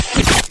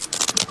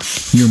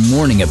your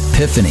morning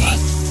epiphany.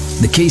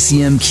 The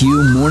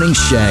KCMQ Morning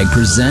Shag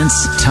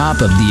presents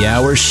Top of the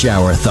Hour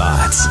Shower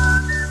Thoughts.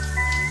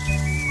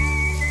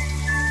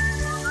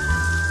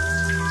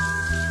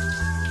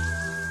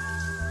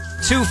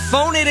 To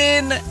phone it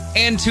in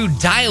and to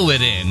dial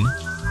it in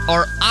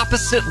are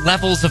opposite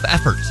levels of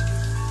effort.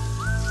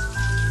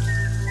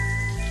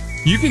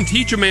 You can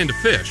teach a man to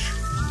fish,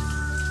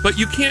 but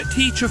you can't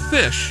teach a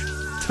fish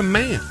to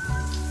man.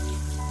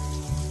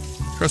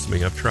 Trust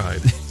me, I've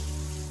tried.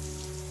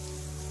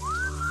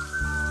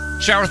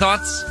 Shower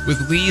Thoughts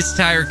with Lee's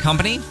Tire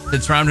Company.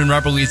 That's Round and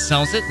Rubber. Lee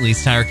sells it.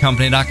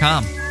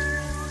 Lee'sTireCompany.com.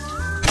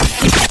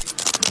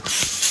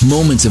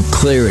 Moments of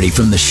clarity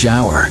from the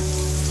shower.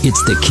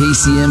 It's the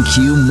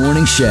KCMQ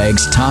Morning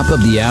Shag's Top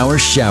of the Hour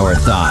Shower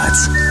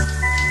Thoughts.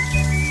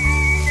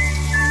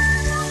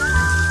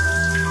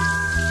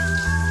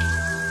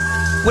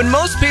 When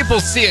most people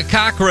see a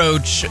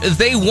cockroach,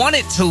 they want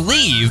it to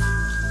leave,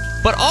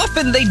 but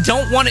often they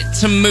don't want it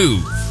to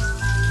move.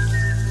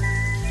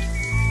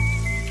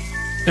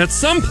 At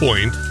some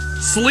point,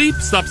 sleep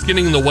stops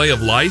getting in the way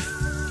of life,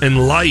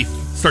 and life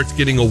starts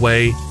getting in the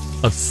way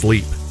of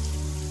sleep.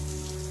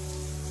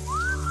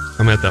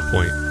 I'm at that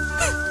point.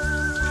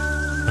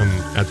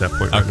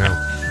 Right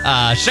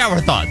now. Shower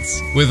Thoughts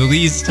with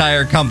Lee's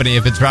Tire Company.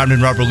 If it's Round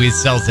and Rubber, Lee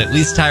sells it.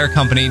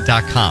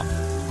 Lee'sTireCompany.com.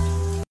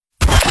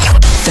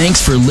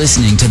 Thanks for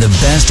listening to the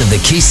best of the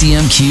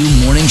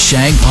KCMQ Morning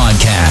Shag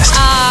podcast.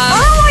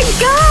 Oh my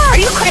God, are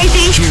you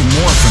crazy? Hear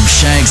more from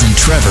Shags and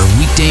Trevor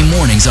weekday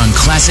mornings on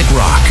Classic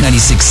Rock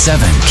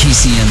 96.7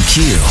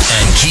 KCMQ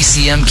and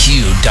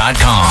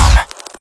KCMQ.com.